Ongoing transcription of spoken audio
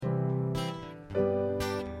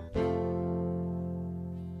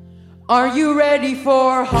Are you ready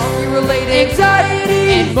for hockey-related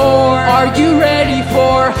anxiety and more? Are you ready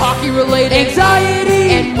for hockey-related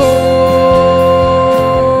anxiety and more?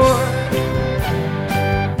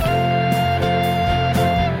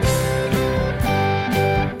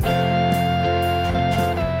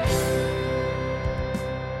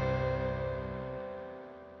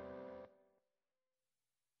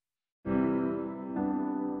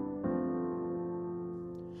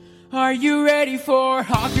 Are you ready for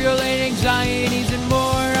hockey-related anxieties and more?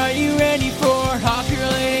 Are you ready for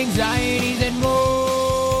hockey-related anxieties and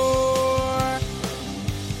more?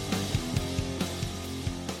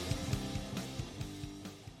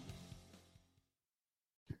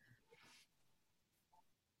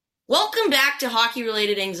 Welcome back to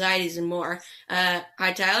hockey-related anxieties and more.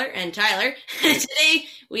 Hi, Tyler and Tyler. Today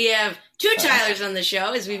we have two Tylers on the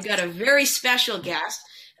show as we've got a very special guest.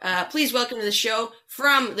 Please welcome to the show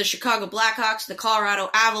from the Chicago Blackhawks, the Colorado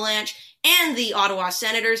Avalanche, and the Ottawa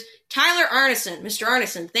Senators, Tyler Arnason. Mr.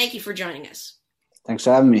 Arnason, thank you for joining us. Thanks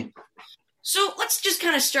for having me. So let's just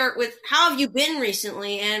kind of start with how have you been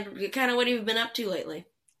recently and kind of what have you been up to lately?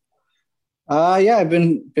 Yeah, I've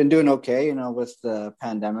been doing okay, with the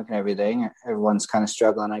pandemic and everything. Everyone's kind of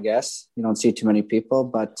struggling, I guess. You don't see too many people,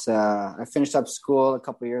 but I finished up school a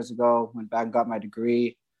couple of years ago, went back and got my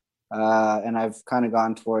degree. And I've kind of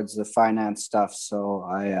gone towards the finance stuff. So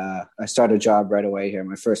I started a job right away here,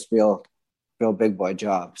 my first real big boy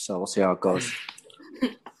job. So we'll see how it goes.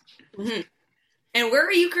 Mm-hmm. And where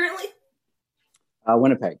are you currently?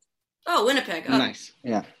 Winnipeg. Oh, Winnipeg. Oh. Nice.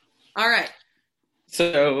 Yeah. All right.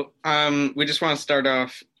 So we just want to start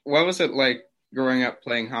off. What was it like growing up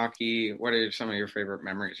playing hockey? What are some of your favorite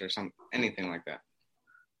memories or anything like that?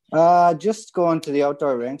 Just going to the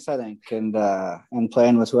outdoor rinks, I think, and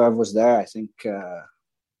playing with whoever was there. I think,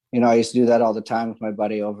 I used to do that all the time with my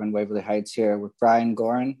buddy over in Waverly Heights here with Brian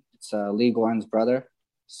Gorin. It's Lee Gorin's brother.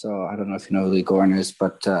 So I don't know if you know who Lee Gorin is,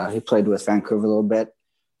 but he played with Vancouver a little bit.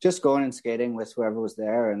 Just going and skating with whoever was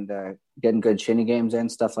there and getting good shinny games in,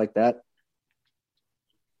 stuff like that.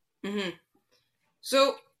 Mm-hmm.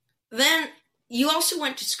 So then you also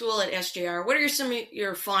went to school at SJR. What are some of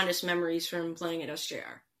your fondest memories from playing at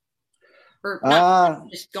SJR? Or not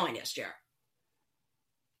just going to SJR?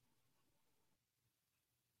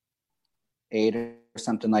 8 or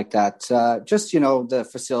something like that. Just, the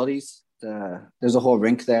facilities. There's a whole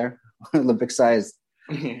rink there, Olympic-sized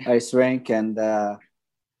ice rink, and,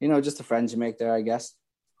 just the friends you make there, I guess.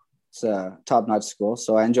 It's a top-notch school,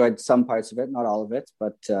 so I enjoyed some parts of it, not all of it,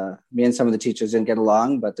 but me and some of the teachers didn't get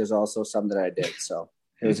along, but there's also some that I did, so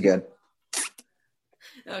it was good.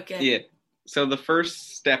 Okay. Yeah. So the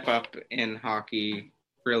first step up in hockey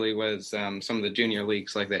really was some of the junior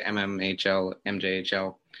leagues like the MMHL,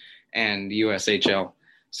 MJHL, and USHL.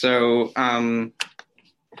 So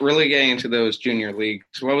really getting into those junior leagues,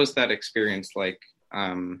 what was that experience like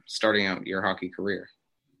starting out your hockey career?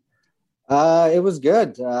 It was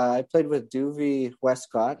good. I played with Duvie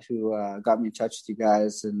Westcott, who got me in touch with you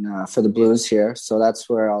guys and for the Blues here. So that's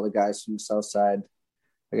where all the guys from the South Side,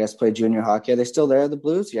 I guess, play junior hockey. Are they still there, the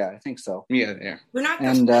Blues? Yeah, I think so. Yeah. We're not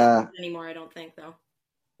anymore, I don't think, though.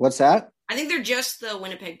 What's that? I think they're just the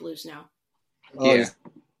Winnipeg Blues now. Oh, yeah.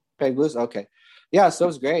 Winnipeg Blues? Okay. Yeah, so it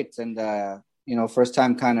was great. And, first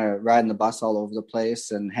time kind of riding the bus all over the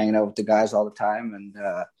place and hanging out with the guys all the time and,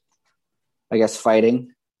 I guess,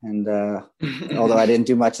 fighting. And although I didn't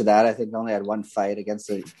do much of that, I think I only had one fight against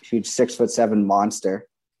a huge 6'7" monster.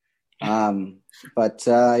 But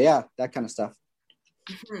that kind of stuff.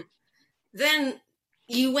 Mm-hmm. Then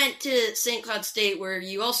you went to St. Cloud State, where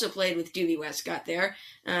you also played with Duvie Westcott there.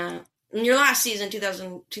 In your last season,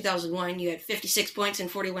 2001, you had 56 points in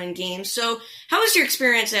 41 games. So how was your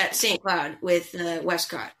experience at St. Cloud with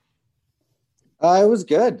Westcott? It was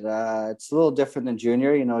good. It's a little different than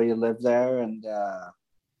junior. You live there and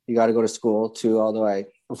you got to go to school too, although I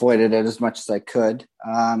avoided it as much as I could.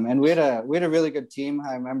 And we had a really good team.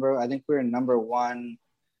 I remember, I think we were number one.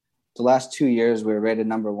 The last 2 years, we were rated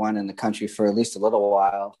number one in the country for at least a little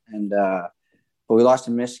while. And but we lost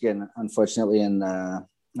to Michigan, unfortunately, in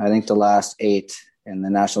I think the last 8 in the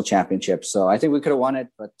national championship. So I think we could have won it,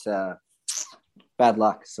 but bad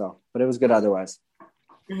luck. But it was good otherwise.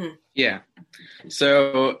 Mm-hmm. Yeah.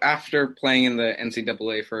 So after playing in the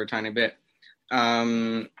NCAA for a tiny bit,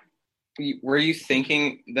 were you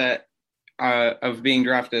thinking that of being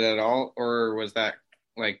drafted at all, or was that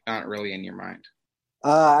not really in your mind?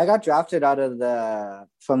 I got drafted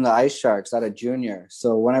from the Ice Sharks out of junior.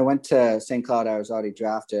 So when I went to St. Cloud, I was already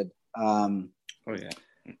drafted.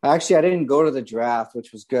 Actually, I didn't go to the draft,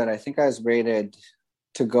 which was good. I think I was rated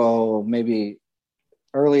to go maybe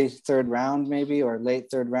early third round, maybe, or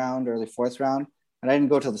late third round, early fourth round. And I didn't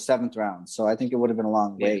go till the seventh round. So I think it would have been a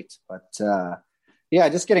long wait. But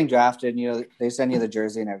just getting drafted, they send you the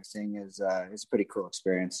jersey and everything is a pretty cool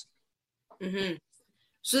experience. Mm-hmm.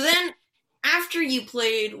 So then after you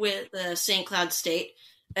played with St. Cloud State,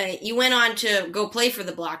 you went on to go play for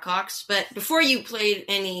the Blackhawks. But before you played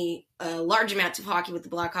any large amounts of hockey with the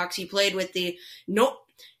Blackhawks, you played with the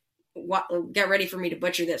get ready for me to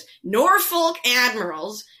butcher this, Norfolk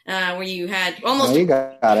Admirals, where you had almost... you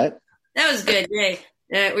got it. That was good, Ray.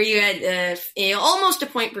 Where you had almost a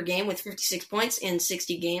point per game with 56 points in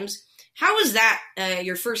 60 games. How was that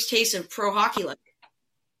your first taste of pro hockey like?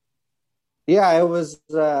 Yeah, it was...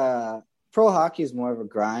 pro hockey is more of a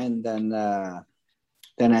grind than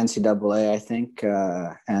NCAA, I think.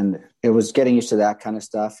 And it was getting used to that kind of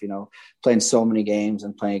stuff, playing so many games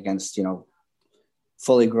and playing against,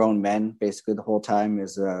 fully grown men basically the whole time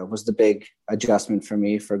was the big adjustment for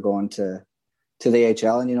me for going to the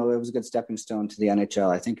AHL. And, it was a good stepping stone to the NHL.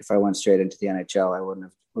 I think if I went straight into the NHL, I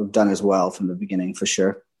wouldn't have done as well from the beginning for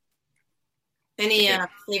sure. Any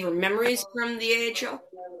favorite memories from the AHL?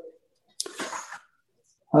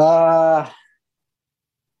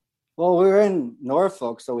 Well, we were in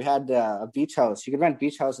Norfolk, so we had a beach house. You could rent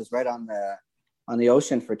beach houses right on the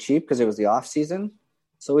ocean for cheap because it was the off season.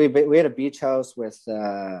 So we had a beach house with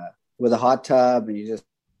a hot tub, and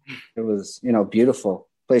it was beautiful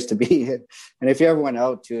place to be. And if you ever went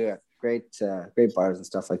out to great bars and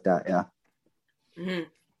stuff like that, yeah. Mm-hmm.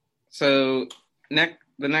 So the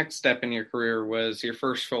next step in your career was your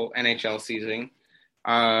first full NHL season,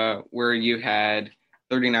 where you had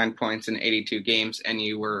 39 points in 82 games, and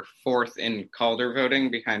you were fourth in Calder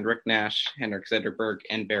voting behind Rick Nash, Henrik Zetterberg,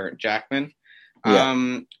 and Barrett Jackman.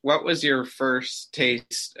 Yeah. What was your first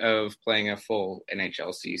taste of playing a full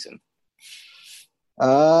NHL season?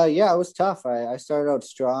 It was tough. I started out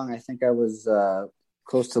strong. I think I was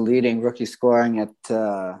close to leading rookie scoring at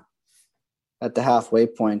the halfway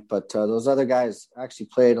point, but those other guys actually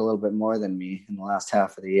played a little bit more than me in the last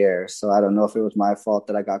half of the year. So I don't know if it was my fault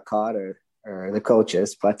that I got caught or the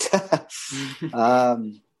coaches, but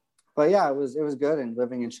but yeah, it was good. And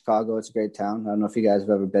living in Chicago, it's a great town. I don't know if you guys have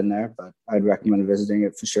ever been there, but I'd recommend visiting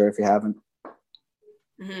it for sure if you haven't.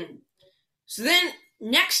 Mm-hmm. So then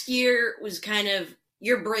next year was kind of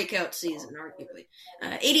your breakout season, arguably.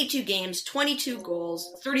 82 games, 22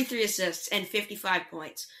 goals, 33 assists, and 55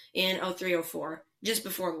 points in 03-04, just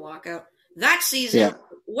before the lockout. That season,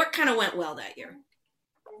 What kind of went well that year?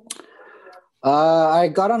 I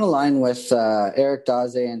got on a line with Eric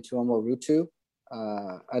Daze and Tuomo Ruutu.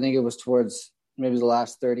 I think it was towards maybe the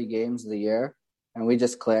last 30 games of the year, and we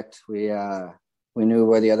just clicked. We knew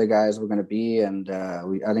where the other guys were going to be, and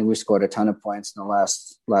I think we scored a ton of points in the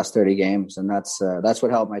last 30 games, and that's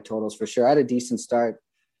what helped my totals for sure. I had a decent start,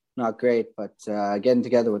 not great, but getting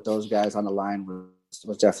together with those guys on the line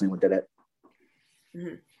was definitely what did it.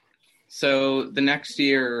 Mm-hmm. So the next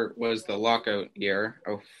year was the lockout year,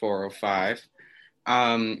 04-05,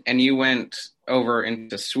 and you went over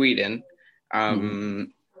into Sweden.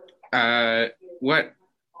 What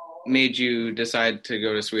made you decide to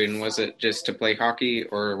go to Sweden? Was it just to play hockey,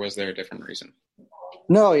 or was there a different reason?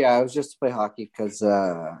 No, it was just to play hockey because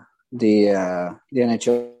the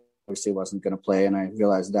NHL obviously wasn't going to play, and I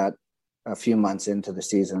realized that a few months into the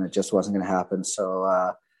season it just wasn't going to happen. So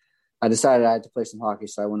I decided I had to play some hockey,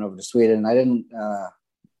 so I went over to Sweden. I didn't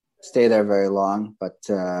stay there very long, but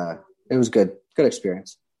it was good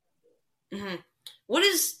experience. Mm-hmm. What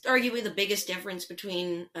is arguably the biggest difference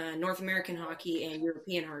between North American hockey and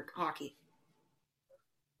European hockey?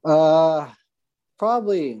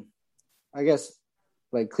 Probably, I guess,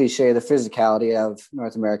 like cliche, the physicality of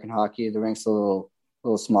North American hockey. The rink's a little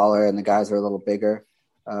smaller, and the guys are a little bigger.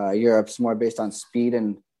 Europe's more based on speed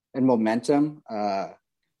and momentum.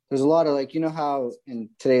 There's a lot of how in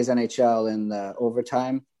today's NHL in the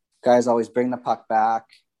overtime, guys always bring the puck back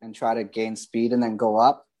and try to gain speed and then go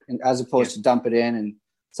up, and as opposed to dump it in and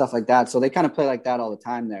stuff like that. So they kind of play like that all the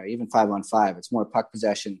time there, even 5-on-5. It's more puck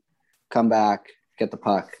possession, come back, get the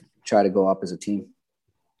puck, try to go up as a team.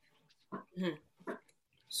 Mm-hmm.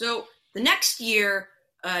 So the next year,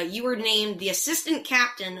 you were named the assistant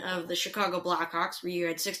captain of the Chicago Blackhawks, where you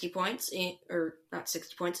had 60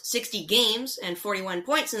 games and 41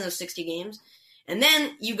 points in those 60 games. And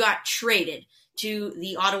then you got traded to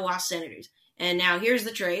the Ottawa Senators. And now here's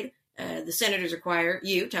the trade. The Senators acquire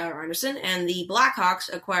you, Tyler Anderson, and the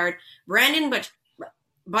Blackhawks acquired Brandon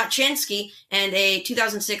Bochinski and a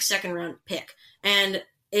 2006 second-round pick. And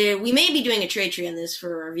we may be doing a trade tree on this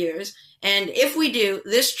for our viewers. And if we do,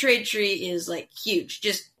 this trade tree is huge.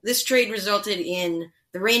 Just this trade resulted in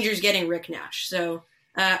the Rangers getting Rick Nash. So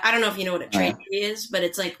I don't know if you know what a trade tree is, but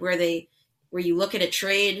it's like where you look at a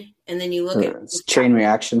trade and then you look at it's chain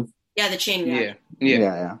reaction. Yeah, the chain reaction.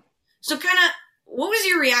 Yeah. So kind of, what was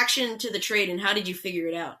your reaction to the trade and how did you figure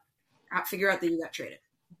it out? Figure out that you got traded?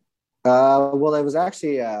 Well, it was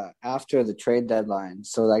actually after the trade deadline.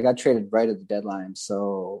 So I got traded right at the deadline.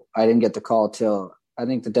 So I didn't get the call till, I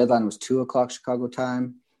think the deadline was 2:00 Chicago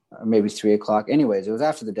time, or maybe 3:00. Anyways, it was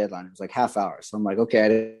after the deadline. It was like half hour. So I'm like, okay, I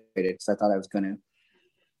didn't trade it because I thought I was going to.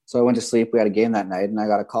 So I went to sleep. We had a game that night and I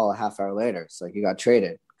got a call a half hour later. It's like, you got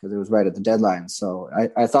traded because it was right at the deadline. So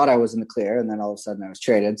I thought I was in the clear and then all of a sudden I was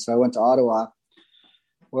traded. So I went to Ottawa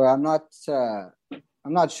where I'm not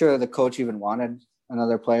sure the coach even wanted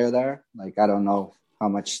another player there. Like, I don't know how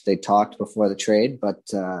much they talked before the trade, but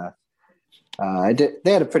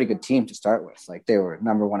they had a pretty good team to start with. Like, they were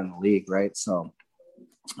number one in the league, right? So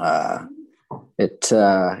it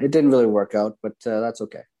didn't really work out, but that's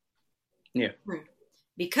okay. Yeah.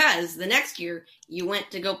 Because the next year you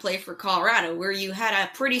went to go play for Colorado, where you had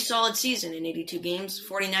a pretty solid season in 82 games,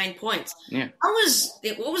 49 points. Yeah.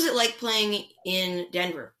 What was it like playing in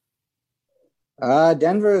Denver?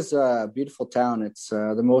 Denver is a beautiful town. It's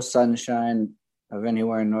the most sunshine of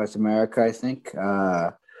anywhere in North America, I think.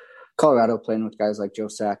 Colorado, playing with guys like Joe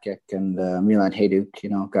Sakic and Milan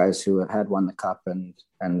Hajduk, guys who had won the cup and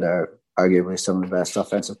are arguably some of the best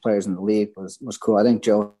offensive players in the league was cool. I think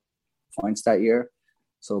Joe points that year.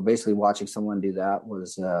 So basically watching someone do that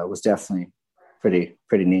was definitely pretty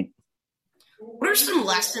neat. What are some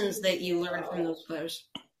lessons that you learned from those players?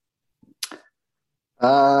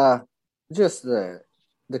 Just the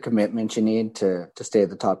commitment you need to stay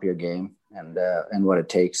at the top of your game and what it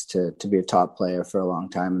takes to be a top player for a long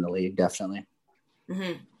time in the league, definitely.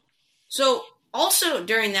 Mm-hmm. So also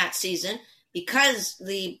during that season, because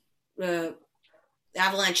the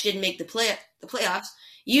Avalanche didn't make the playoffs,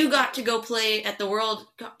 you got to go play at the World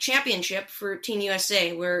Championship for Team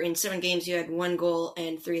USA, where in 7 games you had 1 goal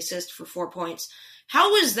and 3 assists for 4 points.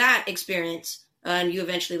 How was that experience? And you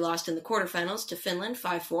eventually lost in the quarterfinals to Finland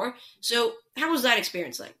 5-4. So how was that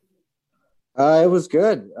experience like? It was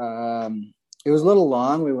good. It was a little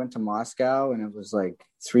long. We went to Moscow and it was like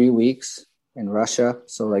 3 weeks in Russia.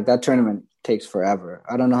 So like that tournament takes forever.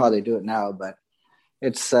 I don't know how they do it now, but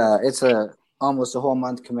it's almost a whole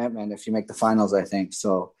month commitment if you make the finals, I think.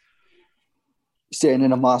 So staying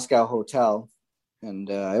in a Moscow hotel, and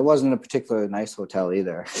it wasn't a particularly nice hotel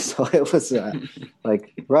either. So it was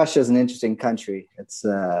like Russia's an interesting country. It's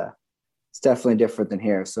definitely different than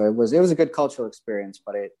here. So it was a good cultural experience,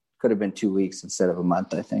 but it could have been 2 weeks instead of a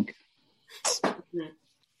month, I think.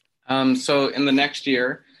 So in the next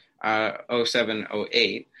year,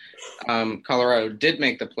 07-08, Colorado did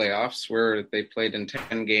make the playoffs where they played in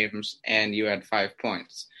 10 games and you had 5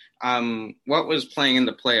 points. What was playing in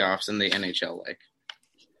the playoffs in the NHL like?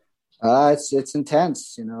 It's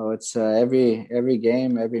intense. It's every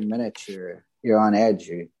game, every minute you're on edge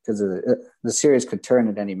because the series could turn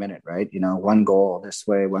at any minute, right? 1 goal this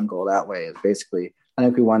way, 1 goal that way. It's basically, I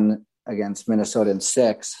think we won against Minnesota in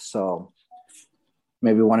 6, so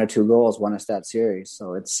maybe 1 or 2 goals won us that series.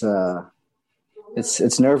 So it's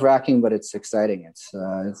nerve-wracking, but it's exciting.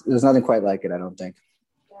 There's nothing quite like it, I don't think.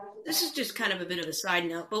 This is just kind of a bit of a side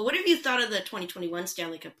note, but what have you thought of the 2021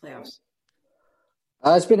 Stanley Cup playoffs?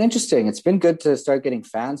 It's been interesting. It's been good to start getting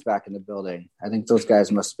fans back in the building. I think those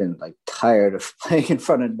guys must have been like tired of playing in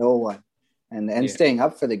front of no one and staying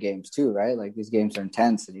up for the games too, right? Like these games are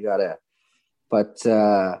intense and you gotta, but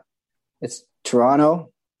it's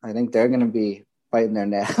Toronto. I think they're going to be biting their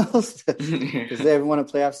nails because they haven't won a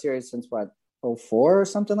playoff series since 04 or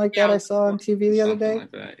something like that. I saw on TV the other day.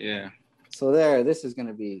 Like that, yeah. So this is going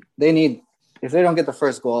to be, if they don't get the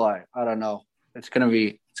first goal, I don't know. It's going to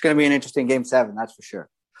be an interesting game 7. That's for sure.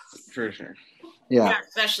 For sure. Yeah.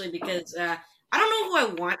 Especially because I don't know who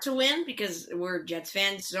I want to win because we're Jets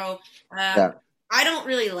fans. So I don't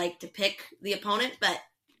really like to pick the opponent, but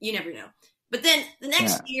you never know. But then the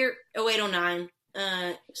next year, 08-09,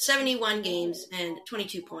 71 games and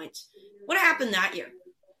 22 points. What happened that year?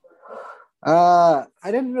 I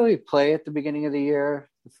didn't really play at the beginning of the year.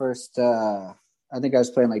 The first, I think I was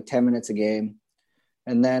playing like 10 minutes a game.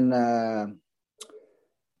 And then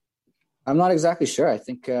I'm not exactly sure. I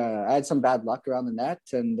think I had some bad luck around the net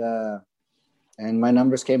and my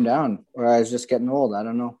numbers came down, or I was just getting old. I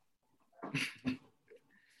don't know.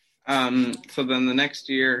 So then the next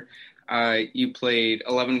year, you played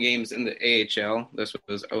 11 games in the AHL. This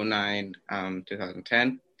was 09,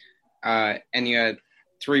 2010. And you had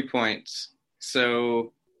 3 points.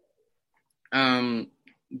 So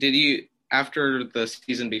did you, after the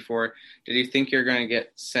season before, did you think you're going to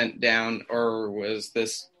get sent down, or was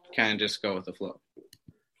this kind of just go with the flow?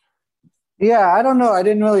 Yeah, I don't know. I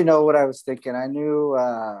didn't really know what I was thinking. I knew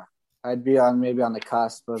I'd be maybe on the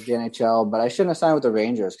cusp of the NHL, but I shouldn't have signed with the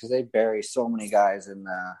Rangers because they bury so many guys in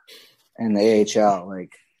the AHL.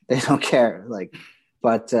 Like they don't care. Like,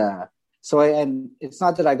 but and it's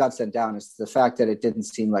not that I got sent down. It's the fact that it didn't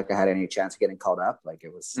seem like I had any chance of getting called up. Like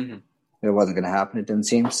it was, it wasn't going to happen. It didn't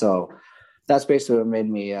seem. So that's basically what made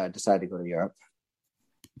me decide to go to Europe.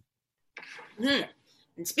 And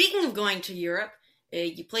speaking of going to Europe,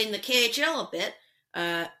 you played in the KHL a bit.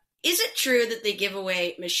 Is it true that they give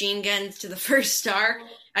away machine guns to the first star?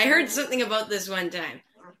 I heard something about this one time.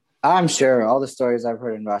 I'm sure all the stories I've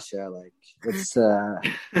heard in Russia, like it's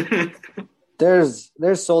there's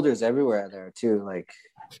soldiers everywhere there too. Like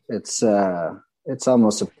it's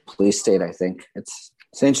almost a police state. I think it's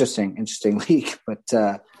an interesting league. But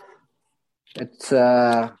I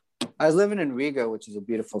was living in Riga, which is a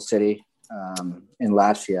beautiful city in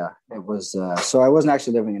Latvia. It was so I wasn't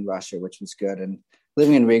actually living in Russia, which was good. And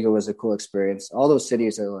living in Riga was a cool experience. All those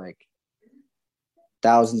cities are like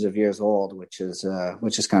thousands of years old, which is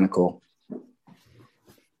kind of cool.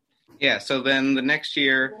 Yeah. So then the next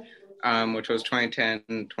year, which was 2010,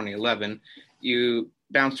 2011, you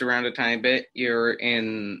bounced around a tiny bit. You're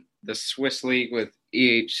in the Swiss league with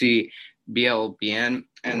EHC BLBN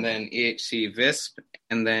and then EHC Visp,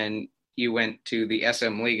 and then you went to the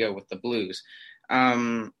SM Liga with the Blues.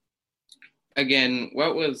 Again,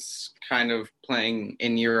 what was kind of playing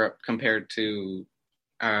in Europe compared to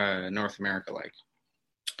North America like?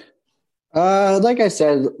 Like I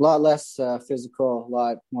said, a lot less physical, a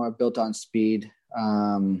lot more built on speed.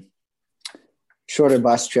 Shorter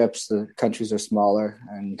bus trips. The countries are smaller,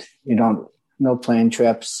 and no plane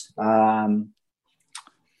trips. Other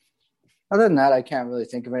than that, I can't really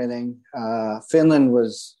think of anything. Finland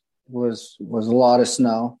was a lot of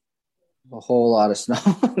snow, a whole lot of snow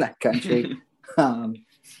in that country. And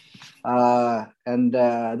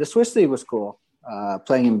the Swiss League was cool.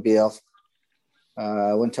 Playing in Biel.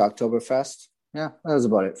 Went to Oktoberfest. Yeah, that was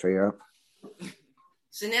about it for Europe.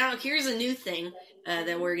 So now here's a new thing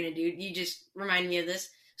that we're going to do. You just remind me of this.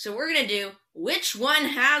 So we're going to do which one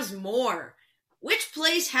has more? Which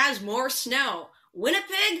place has more snow?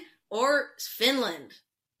 Winnipeg or Finland?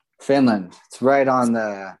 Finland. It's right on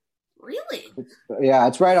the... Really?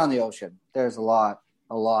 It's right on the ocean. There's a lot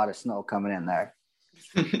of snow coming in there.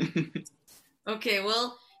 Okay,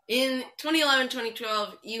 well, in 2011,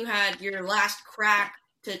 2012, you had your last crack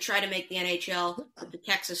to try to make the NHL with the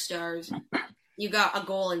Texas Stars. You got a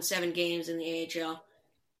goal in 7 games in the AHL.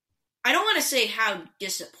 I don't want to say how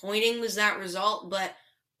disappointing was that result, but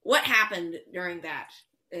what happened during that?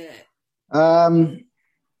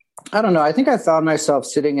 I don't know. I think I found myself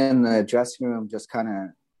sitting in the dressing room just kind of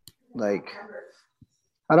like,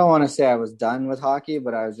 I don't want to say I was done with hockey,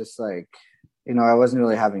 but I was just like, I wasn't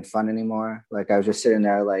really having fun anymore. Like I was just sitting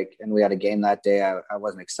there and we had a game that day. I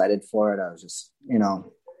wasn't excited for it. I was just,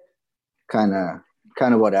 kind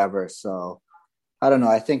of whatever. So I don't know.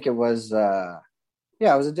 I think it was, it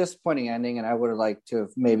was a disappointing ending, and I would have liked to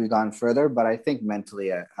have maybe gone further, but I think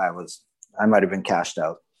mentally I might've been cashed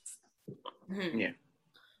out. Mm-hmm. Yeah.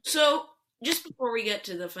 So just before we get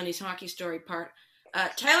to the funny hockey story part,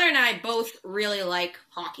 Tyler and I both really like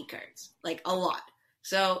hockey cards, like a lot.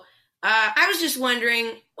 So I was just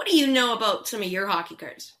wondering, what do you know about some of your hockey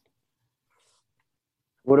cards?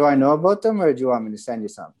 What do I know about them, or do you want me to send you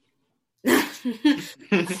some?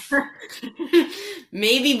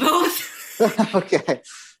 Maybe both. Okay.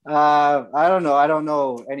 I don't know. I don't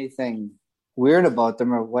know anything weird about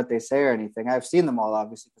them or what they say or anything. I've seen them all,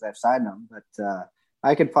 obviously, because I've signed them, but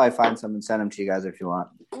I could probably find some and send them to you guys if you want.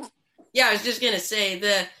 Yeah, I was just going to say,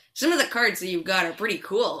 some of the cards that you've got are pretty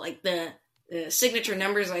cool. Like the signature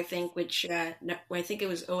numbers, I think, which I think it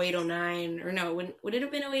was 0809, or no, would it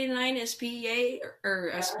have been 0809 SPA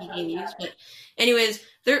or SPDs? But anyways,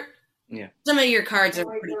 some of your cards are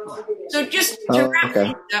pretty cool. So just to wrap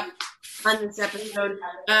things up on this episode,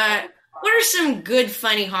 what are some good,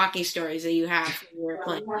 funny hockey stories that you have when you were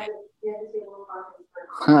playing?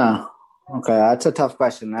 Huh. Okay, that's a tough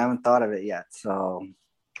question. I haven't thought of it yet. So,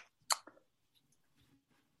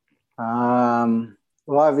 well,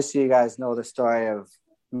 obviously you guys know the story of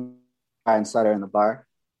Brian Sutter in the bar.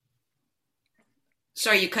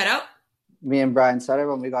 Sorry, you cut out? Me and Brian Sutter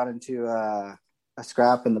when we got into a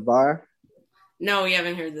scrap in the bar. No, we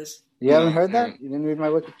haven't heard this. You haven't heard that? You didn't read my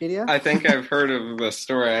Wikipedia? I think I've heard of the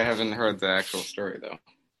story. I haven't heard the actual story, though.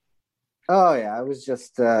 Oh, yeah. I was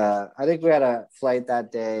just, I think we had a flight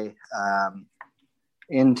that day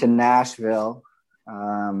into Nashville.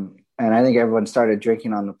 And I think everyone started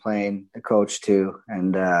drinking on the plane, the coach too.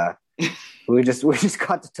 And we just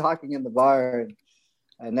got to talking in the bar.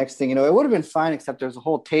 And next thing you know, it would have been fine, except there was a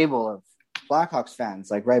whole table of Blackhawks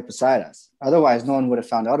fans like right beside us. Otherwise, no one would have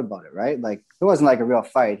found out about it, right? Like it wasn't like a real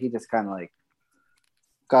fight. He just kind of like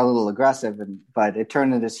got a little aggressive, but it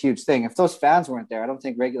turned into this huge thing. If those fans weren't there, I don't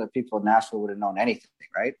think regular people in Nashville would have known anything,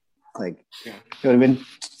 right? Like it would have been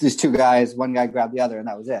these two guys, one guy grabbed the other, and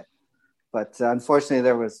that was it. But unfortunately,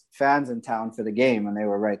 there was fans in town for the game, and they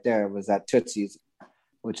were right there. It was at Tootsie's,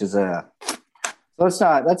 which is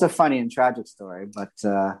that's a funny and tragic story. But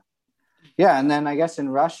and then I guess in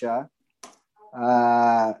Russia,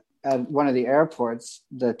 at one of the airports,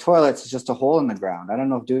 the toilets is just a hole in the ground. I don't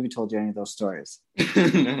know if Doobie told you any of those stories.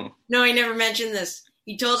 No, I never mentioned this.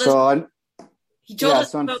 He told us. About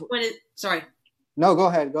when it. Sorry. No, go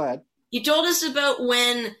ahead. He told us about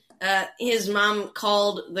when his mom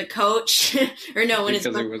called the coach, or no, when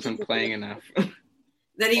because he wasn't playing enough.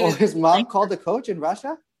 That his mom called the coach in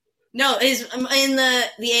Russia? No, in the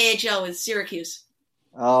AHL with Syracuse.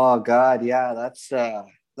 Oh God, yeah, that's a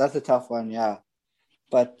tough one, yeah.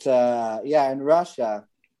 But in Russia,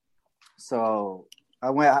 so I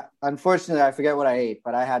went. Unfortunately, I forget what I ate,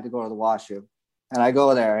 but I had to go to the washroom, and I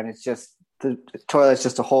go there, and it's just the toilet's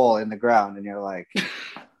just a hole in the ground, and you're like,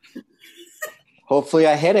 hopefully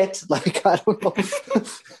I hit it. Like I don't know.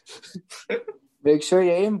 Make sure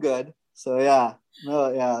you aim good. So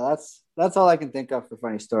that's all I can think of for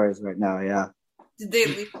funny stories right now. Yeah. Did they at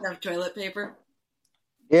least have toilet paper?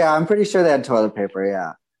 Yeah, I'm pretty sure they had toilet paper.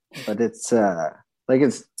 Yeah, but it's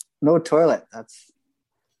it's no toilet. It's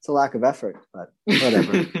a lack of effort, but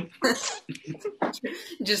whatever.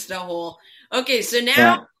 Just a hole. Okay, so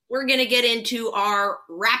now we're going to get into our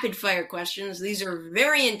rapid fire questions. These are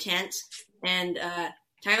very intense, and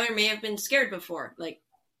Tyler may have been scared before. Like,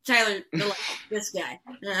 Tyler, this guy.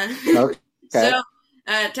 Okay. So,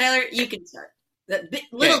 Tyler, you can start.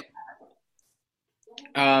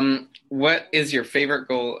 What is your favorite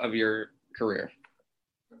goal of your career?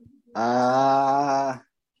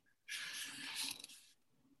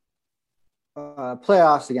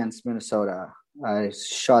 Playoffs against Minnesota. I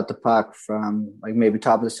shot the puck from like maybe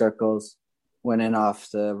top of the circles, went in off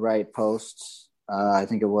the right post. I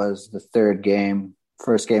think it was the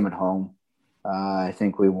first game at home. I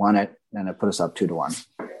think we won it, and it put us up 2-1.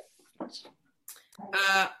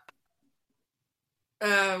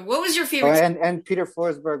 What was your favorite? And Peter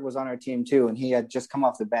Forsberg was on our team too, and he had just come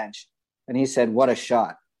off the bench, and he said, "What a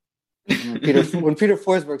shot!" And when Peter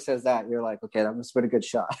Forsberg says that, you're like, "Okay, that must have been a good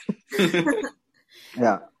shot."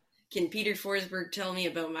 Yeah. Can Peter Forsberg tell me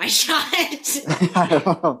about my shot? I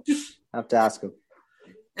don't know. I have to ask him.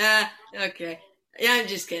 Okay. Yeah, I'm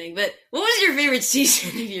just kidding. But what was your favorite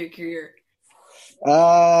season of your career?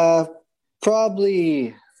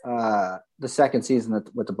 Probably the second season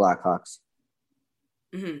with the Blackhawks.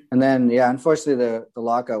 Mm-hmm. And then, unfortunately, the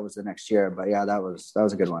lockout was the next year. But that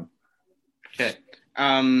was a good one. Okay.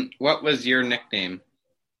 What was your nickname?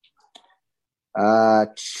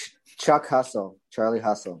 Chuck Hustle, Charlie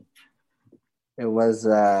Hustle. It was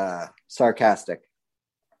sarcastic.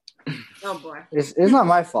 Oh boy! It's not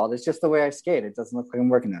my fault. It's just the way I skate. It doesn't look like I'm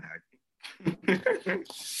working that hard.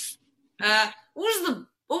 What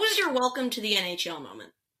was your welcome to the NHL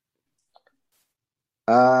moment?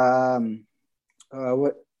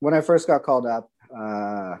 When I first got called up,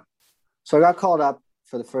 so I got called up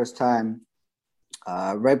for the first time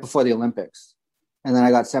right before the Olympics, and then I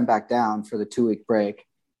got sent back down for the 2-week break.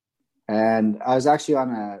 And I was actually on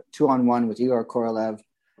a 2-on-1 with Igor Korolev,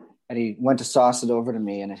 and he went to sauce it over to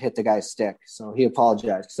me, and it hit the guy's stick. So he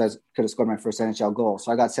apologized because I could have scored my first NHL goal.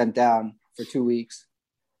 So I got sent down for 2 weeks,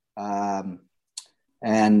 and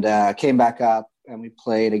came back up, and we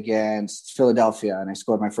played against Philadelphia, and I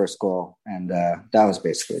scored my first goal. And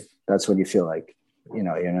that's when you feel like,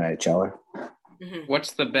 you're an NHLer. Mm-hmm.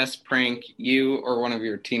 What's the best prank you or one of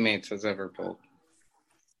your teammates has ever pulled?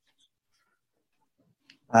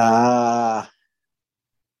 I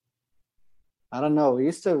don't know. We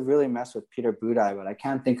used to really mess with Peter Budaj, but I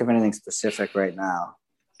can't think of anything specific right now.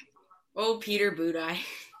 Oh, Peter Budaj.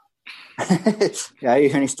 Yeah, you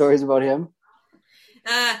hear any stories about him?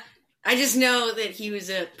 I just know that he was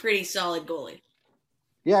a pretty solid goalie.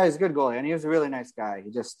 Yeah, he's a good goalie, and he was a really nice guy.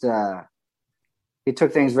 He just he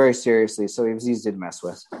took things very seriously, so he was easy to mess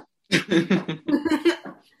with.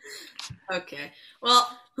 Okay. Well,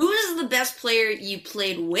 who is the best player you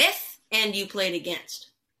played with and you played against?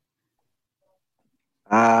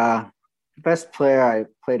 Best player I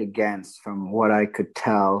played against, from what I could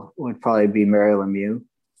tell, would probably be Mario Lemieux.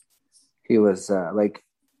 He was I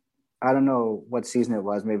don't know what season it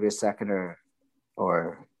was, maybe a second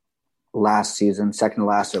or last season, second to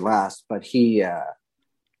last or last, but he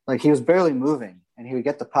was barely moving, and he would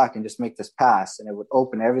get the puck and just make this pass, and it would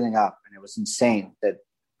open everything up. And it was insane that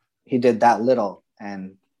he did that little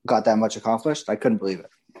and got that much accomplished. I couldn't believe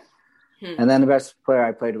it. And then the best player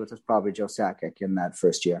I played with was probably Joe Sakic in that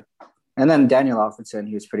first year. And then Daniel Alfredson,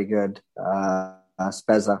 he was pretty good.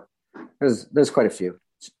 Spezza. There's quite a few.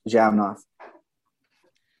 Jamnov.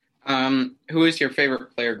 Who is your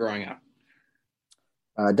favorite player growing up?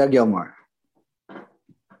 Doug Gilmour.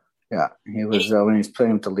 Yeah, he was when he was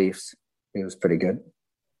playing with the Leafs. He was pretty good.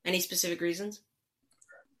 Any specific reasons?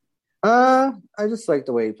 I just liked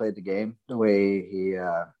the way he played the game. The way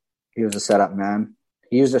he was a setup man.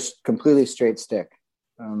 He used a completely straight stick.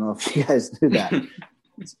 I don't know if you guys knew that.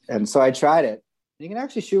 And so I tried it. You can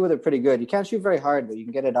actually shoot with it pretty good. You can't shoot very hard, but you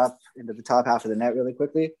can get it up into the top half of the net really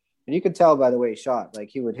quickly. And you could tell by the way he shot. Like,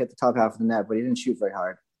 he would hit the top half of the net, but he didn't shoot very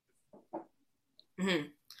hard. Mm-hmm.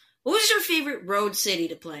 What was your favorite road city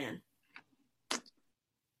to play in?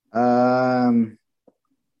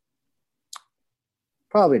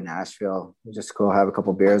 Probably Nashville. You just go have a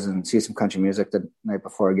couple beers and see some country music the night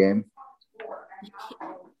before a game.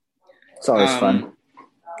 It's always fun.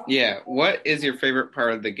 Yeah. What is your favorite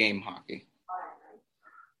part of the game, hockey?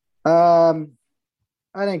 I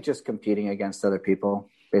think just competing against other people.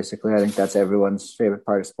 Basically, I think that's everyone's favorite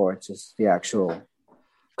part of sports, is the actual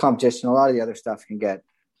competition. A lot of the other stuff can get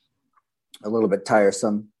a little bit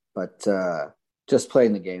tiresome, but just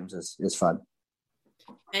playing the games is fun.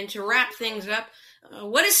 And to wrap things up,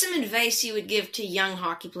 what is some advice you would give to young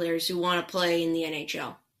hockey players who want to play in the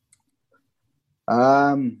NHL?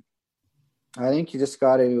 I think you just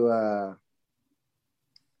got to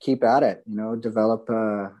keep at it, develop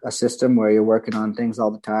a system where you're working on things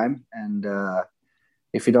all the time. And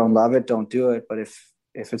if you don't love it, don't do it. But if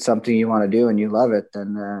it's something you want to do and you love it,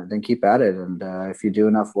 then keep at it. And if you do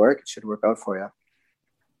enough work, it should work out for you.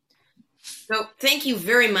 So thank you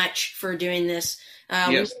very much for doing this.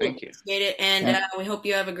 Yes, thank you. Appreciate it, and we hope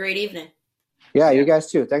you have a great evening. Yeah, you guys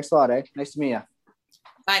too. Thanks a lot, eh? Nice to meet you.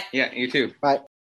 Bye. Yeah, you too. Bye.